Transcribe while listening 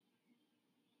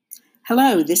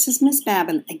Hello, this is Miss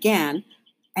Babin again,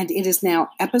 and it is now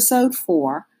episode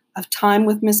 4 of Time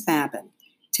with Miss Babin.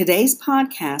 Today's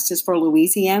podcast is for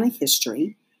Louisiana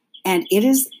history, and it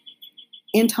is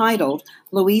entitled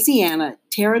Louisiana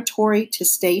Territory to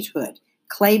Statehood.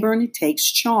 Claiborne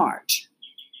Takes Charge.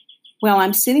 Well,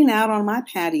 I'm sitting out on my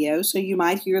patio, so you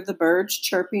might hear the birds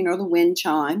chirping or the wind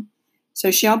chime. So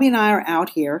Shelby and I are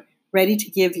out here ready to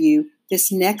give you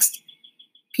this next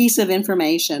piece of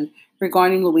information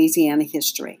regarding Louisiana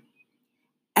history.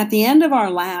 At the end of our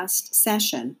last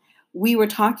session, we were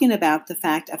talking about the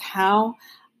fact of how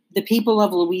the people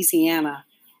of Louisiana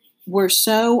were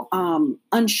so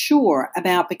unsure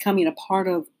about becoming a part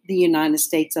of the United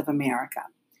States of America.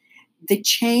 The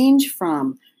change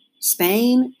from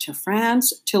Spain to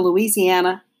France to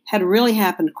Louisiana had really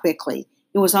happened quickly.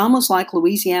 It was almost like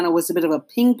Louisiana was a bit of a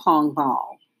ping pong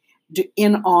ball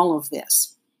in all of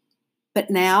this. But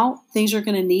now things are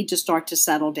going to need to start to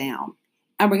settle down.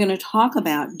 And we're going to talk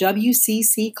about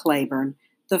W.C.C. Claiborne,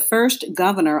 the first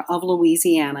governor of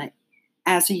Louisiana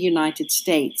as a United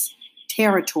States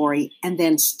territory and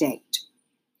then state.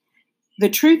 The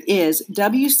truth is,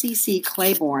 W.C.C.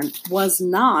 Claiborne was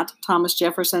not Thomas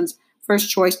Jefferson's first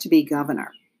choice to be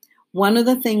governor. One of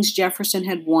the things Jefferson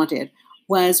had wanted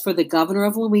was for the governor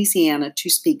of Louisiana to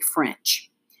speak French.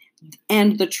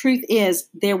 And the truth is,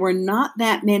 there were not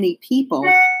that many people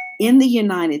in the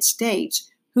United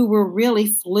States who were really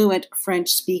fluent French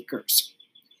speakers.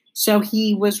 So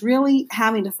he was really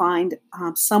having to find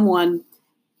someone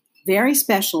very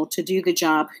special to do the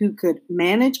job who could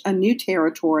manage a new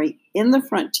territory in the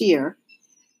frontier,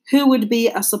 who would be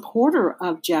a supporter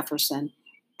of Jefferson,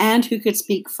 and who could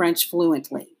speak French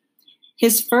fluently.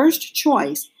 His first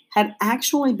choice had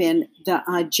actually been the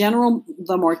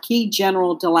Marquis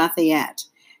General de Lafayette,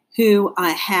 who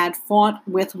had fought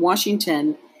with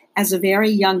Washington as a very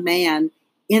young man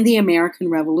in the American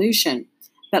Revolution.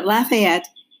 But Lafayette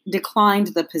declined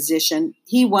the position.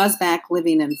 He was back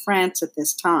living in France at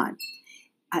this time.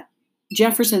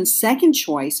 Jefferson's second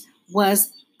choice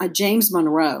was James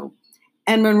Monroe,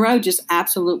 and Monroe just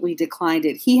absolutely declined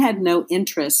it. He had no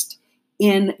interest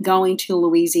in going to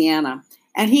Louisiana.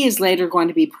 And he is later going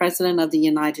to be president of the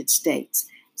United States.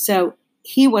 So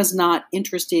he was not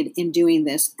interested in doing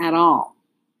this at all.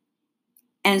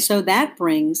 And so that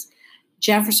brings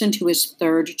Jefferson to his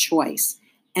third choice.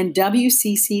 And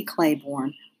W.C.C.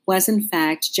 Claiborne was, in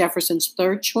fact, Jefferson's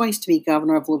third choice to be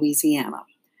governor of Louisiana.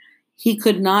 He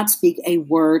could not speak a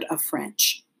word of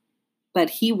French, but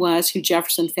he was who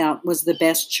Jefferson felt was the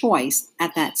best choice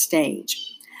at that stage.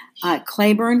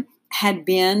 Claiborne had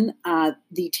been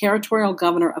the territorial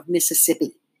governor of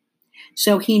Mississippi.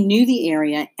 So he knew the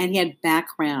area and he had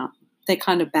the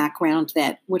kind of background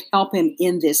that would help him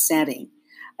in this setting.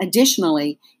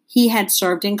 Additionally, he had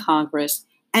served in Congress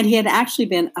and he had actually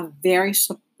been a very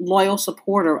loyal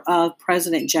supporter of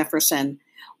President Jefferson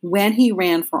when he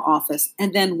ran for office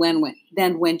and then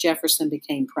when Jefferson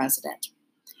became president.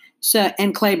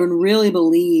 And Claiborne really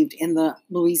believed in the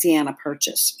Louisiana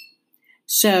Purchase.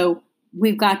 So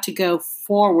we've got to go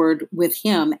forward with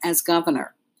him as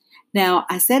governor. Now,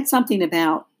 I said something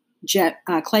about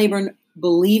Claiborne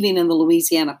believing in the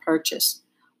Louisiana Purchase.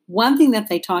 One thing that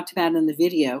they talked about in the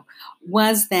video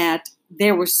was that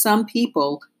there were some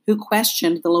people who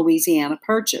questioned the Louisiana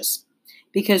Purchase,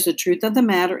 because the truth of the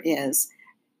matter is,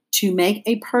 to make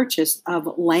a purchase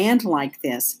of land like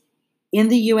this in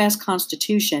the U.S.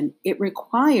 Constitution, it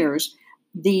requires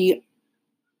the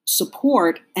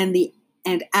support and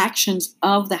actions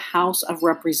of the House of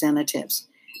Representatives,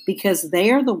 because they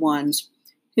are the ones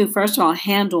who, first of all,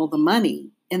 handle the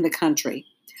money in the country,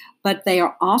 but they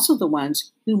are also the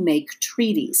ones who make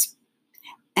treaties.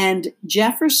 And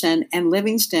Jefferson and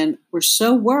Livingston were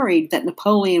so worried that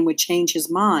Napoleon would change his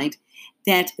mind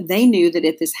that they knew that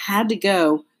if this had to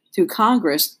go through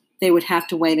Congress, they would have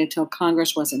to wait until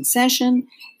Congress was in session,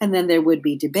 and then there would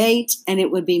be debates, and it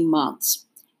would be months.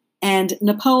 And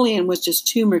Napoleon was just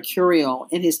too mercurial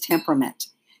in his temperament.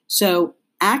 So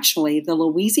actually, the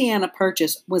Louisiana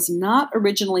Purchase was not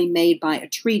originally made by a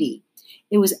treaty.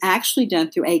 It was actually done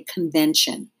through a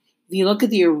convention. If you look at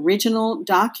the original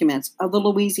documents of the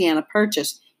Louisiana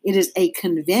Purchase, it is a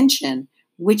convention,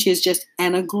 which is just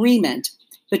an agreement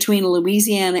between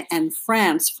Louisiana and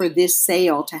France for this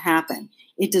sale to happen.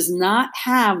 It does not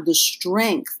have the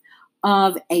strength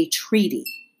of a treaty.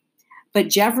 But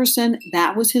Jefferson,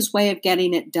 that was his way of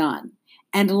getting it done.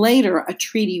 And later, a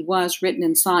treaty was written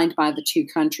and signed by the two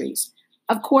countries.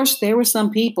 Of course, there were some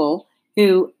people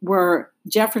who were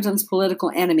Jefferson's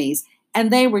political enemies, and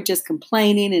they were just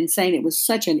complaining and saying it was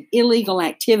such an illegal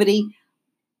activity.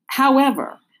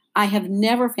 However, I have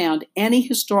never found any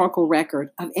historical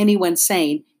record of anyone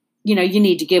saying, you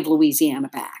need to give Louisiana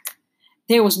back.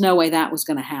 There was no way that was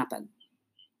going to happen.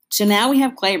 So now we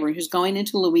have Claiborne, who's going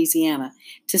into Louisiana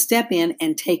to step in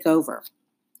and take over.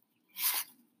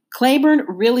 Claiborne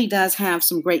really does have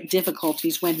some great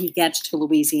difficulties when he gets to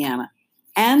Louisiana.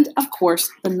 And of course,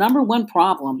 the number one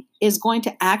problem is going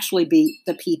to actually be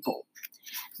the people.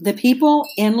 The people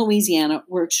in Louisiana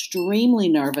were extremely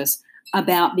nervous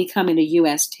about becoming a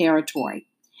U.S. territory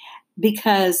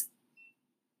because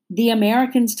the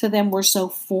Americans to them were so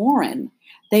foreign.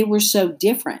 They were so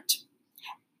different.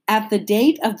 At the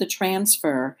date of the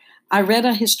transfer, I read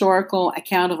a historical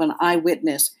account of an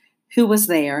eyewitness who was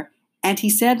there, and he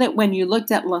said that when you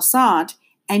looked at Lausanne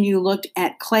and you looked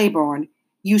at Claiborne,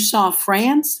 you saw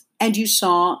France and you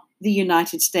saw the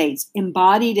United States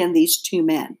embodied in these two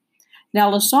men. Now,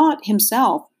 Lausanne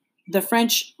himself, the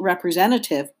French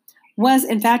representative, was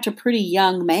in fact a pretty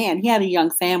young man. He had a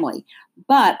young family.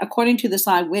 But according to this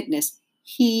eyewitness,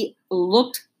 he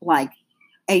looked like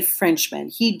a Frenchman.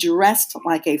 He dressed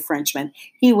like a Frenchman.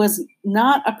 He was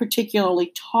not a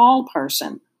particularly tall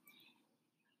person.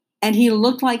 And he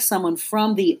looked like someone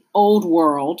from the old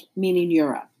world, meaning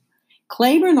Europe.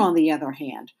 Claiborne, on the other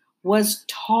hand, was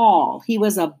tall. He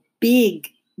was a big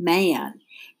man.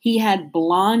 He had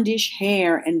blondish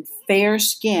hair and fair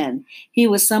skin. He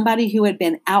was somebody who had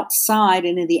been outside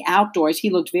and in the outdoors. He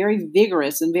looked very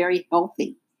vigorous and very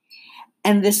healthy.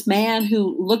 And this man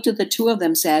who looked at the two of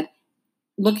them said,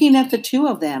 looking at the two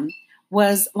of them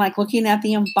was like looking at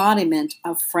the embodiment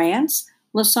of France,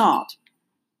 Lausanne.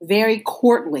 Very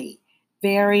courtly,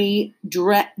 very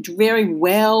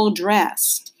well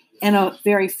dressed in a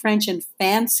very French and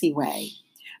fancy way.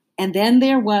 And then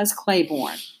there was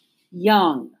Claiborne,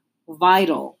 young,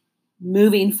 vital,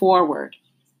 moving forward.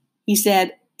 He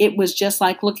said it was just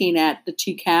like looking at the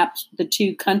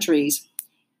two countries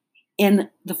in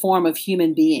the form of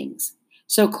human beings.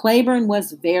 So Claiborne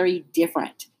was very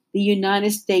different. The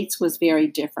United States was very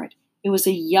different. It was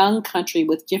a young country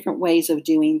with different ways of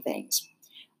doing things.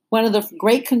 One of the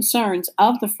great concerns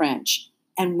of the French,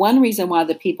 and one reason why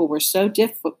the people were so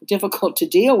difficult to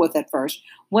deal with at first,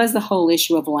 was the whole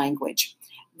issue of language.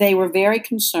 They were very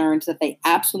concerned that they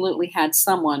absolutely had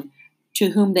someone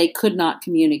to whom they could not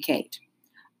communicate.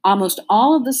 Almost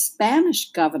all of the Spanish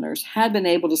governors had been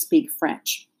able to speak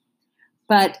French,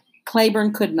 but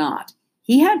Claiborne could not.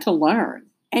 He had to learn,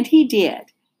 and he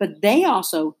did, but they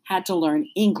also had to learn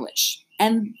English,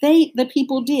 and the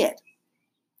people did.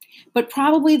 But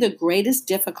probably the greatest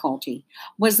difficulty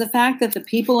was the fact that the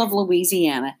people of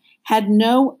Louisiana had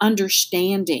no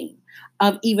understanding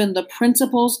of even the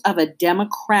principles of a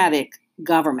democratic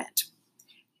government.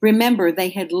 Remember, they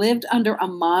had lived under a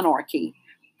monarchy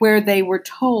where they were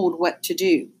told what to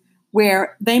do,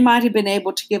 where they might have been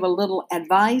able to give a little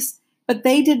advice, but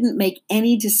they didn't make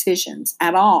any decisions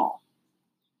at all.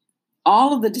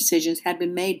 All of the decisions had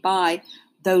been made by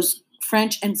those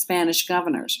French and Spanish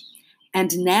governors.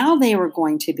 And now they were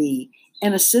going to be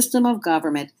in a system of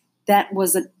government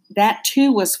that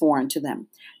too was foreign to them.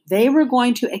 They were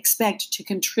going to expect to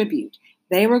contribute.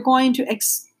 They were going to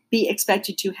be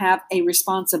expected to have a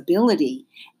responsibility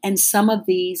in some of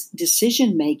these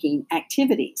decision-making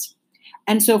activities.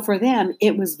 And so for them,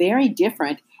 it was very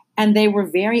different, and they were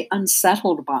very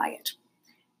unsettled by it.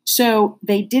 So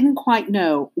they didn't quite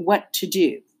know what to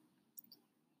do.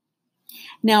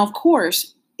 Now, of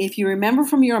course, if you remember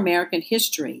from your American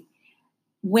history,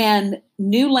 when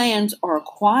new lands are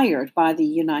acquired by the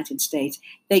United States,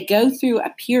 they go through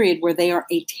a period where they are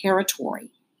a territory.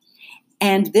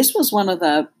 And this was one of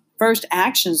the first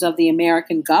actions of the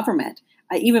American government,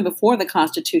 even before the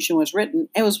Constitution was written.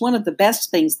 It was one of the best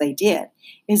things they did,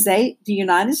 is the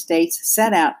United States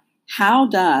set out, how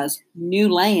does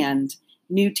new land,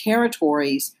 new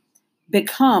territories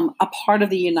become a part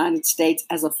of the United States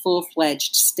as a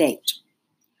full-fledged state?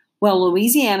 Well,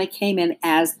 Louisiana came in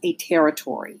as a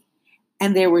territory,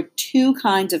 and there were two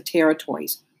kinds of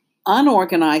territories,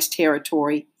 unorganized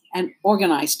territory and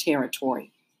organized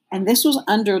territory. And this was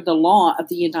under the law of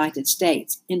the United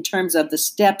States in terms of the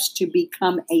steps to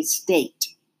become a state.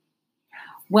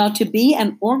 Well, to be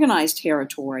an organized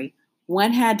territory,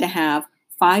 one had to have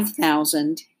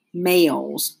 5,000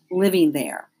 males living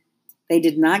there. They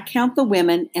did not count the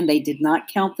women, and they did not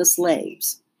count the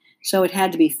slaves. So it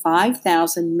had to be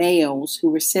 5,000 males who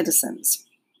were citizens,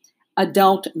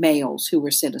 adult males who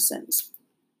were citizens.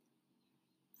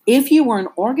 If you were an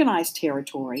organized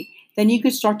territory, then you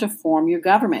could start to form your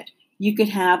government. You could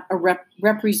have a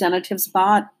representative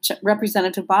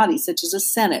body, such as a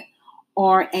Senate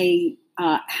or a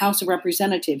House of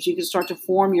Representatives. You could start to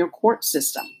form your court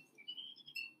system.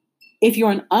 If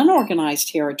you're an unorganized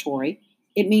territory,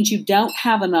 it means you don't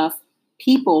have enough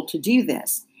people to do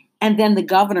this. And then the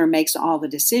governor makes all the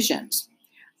decisions.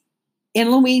 In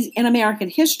American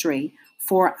history,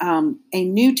 for a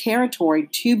new territory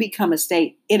to become a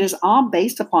state, it is all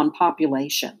based upon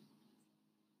population.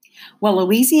 Well,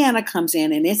 Louisiana comes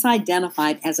in and it's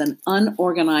identified as an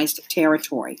unorganized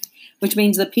territory, which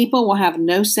means the people will have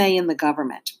no say in the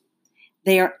government.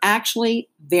 They are actually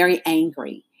very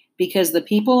angry because the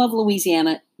people of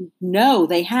Louisiana know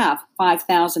they have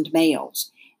 5,000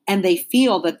 males, and they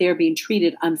feel that they're being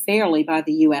treated unfairly by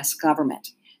the U.S. government.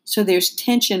 So there's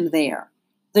tension there.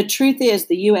 The truth is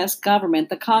the U.S. government,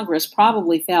 the Congress,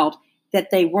 probably felt that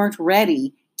they weren't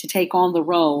ready to take on the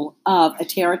role of a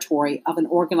territory, of an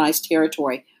organized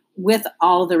territory, with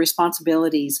all of the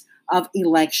responsibilities of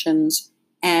elections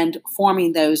and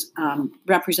forming those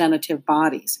representative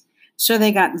bodies. So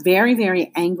they got very,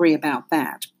 very angry about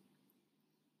that.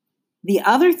 The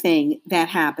other thing that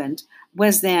happened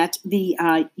was that the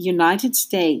United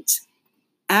States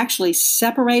actually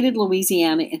separated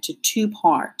Louisiana into two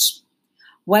parts.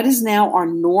 What is now our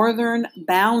northern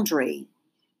boundary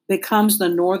becomes the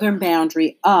northern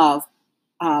boundary of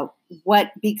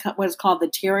what is called the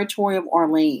Territory of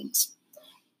Orleans.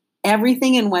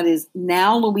 Everything in what is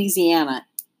now Louisiana,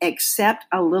 except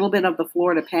a little bit of the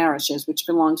Florida parishes, which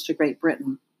belongs to Great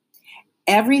Britain,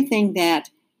 everything that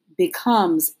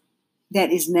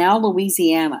is now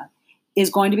Louisiana is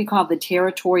going to be called the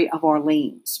Territory of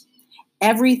Orleans.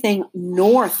 Everything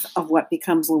north of what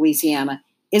becomes Louisiana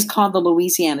is called the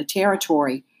Louisiana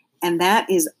Territory, and that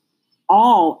is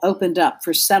all opened up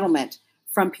for settlement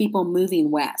from people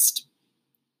moving west.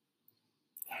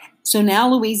 So now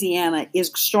Louisiana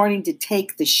is starting to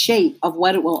take the shape of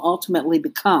what it will ultimately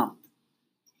become.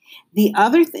 The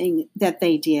other thing that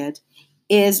they did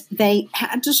is he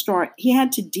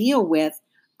had to deal with,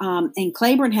 and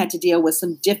Claiborne had to deal with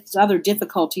some other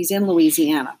difficulties in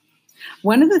Louisiana.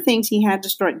 One of the things he had to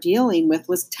start dealing with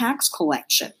was tax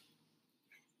collection.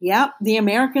 Yep, the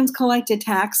Americans collected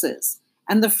taxes,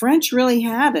 and the French really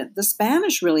hadn't. The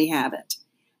Spanish really hadn't.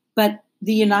 But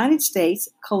the United States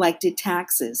collected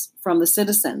taxes from the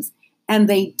citizens, and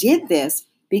they did this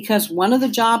because one of the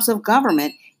jobs of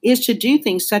government is to do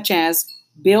things such as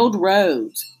build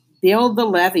roads, build the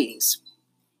levees,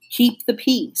 keep the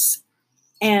peace.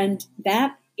 And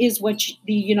that is what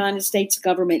the United States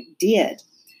government did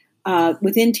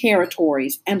within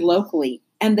territories and locally,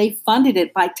 and they funded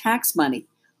it by tax money.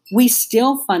 We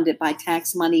still fund it by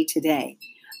tax money today.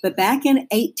 But back in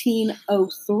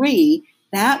 1803,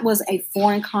 that was a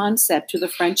foreign concept to the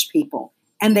French people,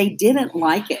 and they didn't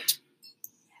like it.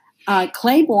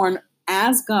 Claiborne,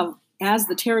 as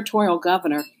the territorial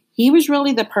governor, he was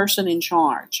really the person in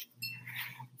charge.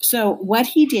 So what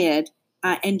he did,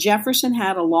 and Jefferson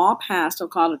had a law passed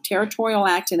called a Territorial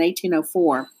Act in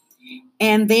 1804,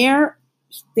 and there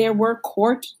were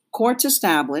courts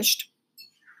established,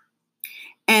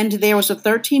 and there was a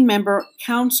 13-member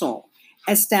council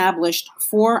established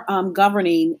for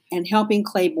governing and helping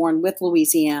Claiborne with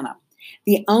Louisiana.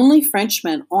 The only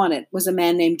Frenchman on it was a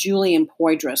man named Julien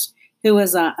Poydras, who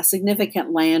was a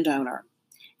significant landowner.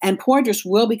 And Poydras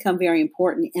will become very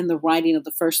important in the writing of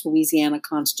the first Louisiana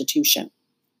Constitution.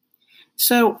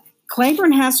 So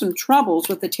Claiborne has some troubles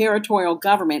with the territorial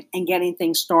government and getting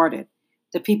things started.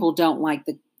 The people don't like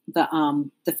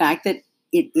the fact that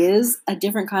it is a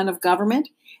different kind of government.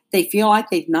 They feel like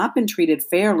they've not been treated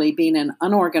fairly being an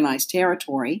unorganized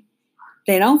territory.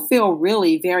 They don't feel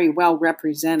really very well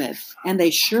represented, and they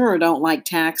sure don't like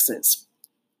taxes.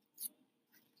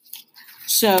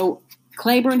 So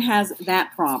Claiborne has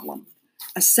that problem.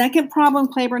 A second problem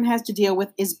Claiborne has to deal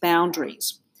with is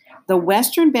boundaries. The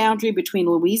western boundary between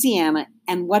Louisiana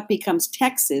and what becomes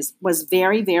Texas was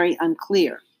very, very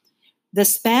unclear. The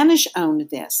Spanish owned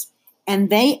this, and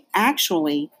they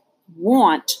actually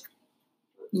want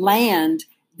land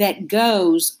that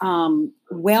goes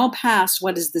well past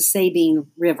what is the Sabine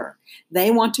River.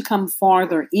 They want to come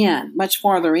farther in, much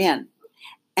farther in.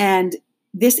 And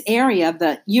this area,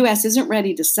 the U.S. isn't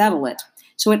ready to settle it.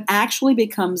 So it actually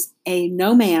becomes a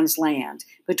no man's land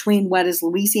between what is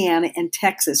Louisiana and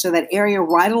Texas. So that area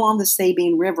right along the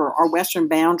Sabine River, our western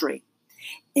boundary.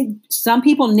 Some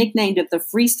people nicknamed it the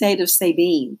Free State of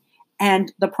Sabine.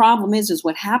 And the problem is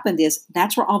what happened is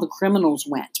that's where all the criminals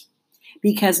went,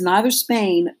 because neither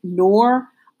Spain nor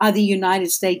the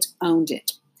United States owned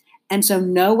it. And so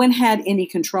no one had any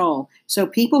control. So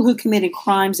people who committed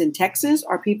crimes in Texas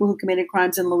or people who committed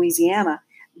crimes in Louisiana,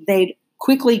 they'd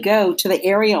quickly go to the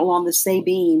area along the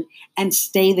Sabine and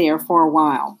stay there for a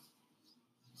while.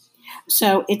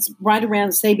 So it's right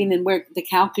around Sabine and where the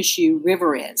Calcasieu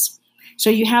River is. So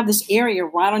you have this area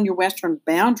right on your western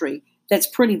boundary that's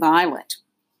pretty violent.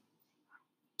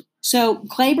 So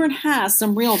Claiborne has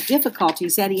some real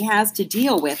difficulties that he has to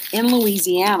deal with in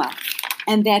Louisiana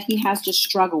and that he has to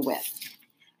struggle with.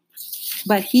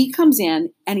 But he comes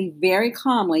in and he very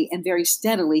calmly and very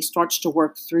steadily starts to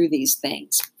work through these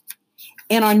things.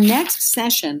 In our next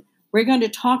session, we're going to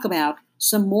talk about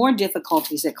some more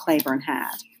difficulties that Claiborne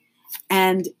had.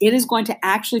 And it is going to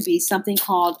actually be something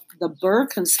called the Burr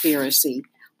Conspiracy,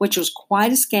 which was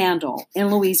quite a scandal in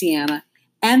Louisiana.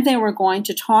 And then we're going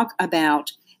to talk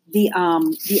about the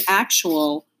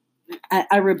actual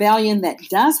a rebellion that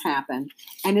does happen,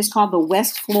 and it's called the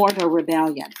West Florida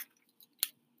Rebellion.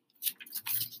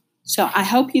 So I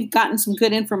hope you've gotten some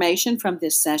good information from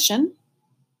this session.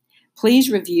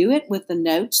 Please review it with the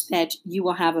notes that you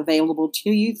will have available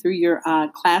to you through your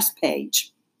class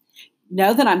page.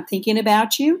 Know that I'm thinking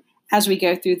about you as we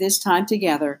go through this time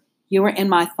together. You are in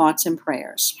my thoughts and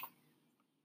prayers.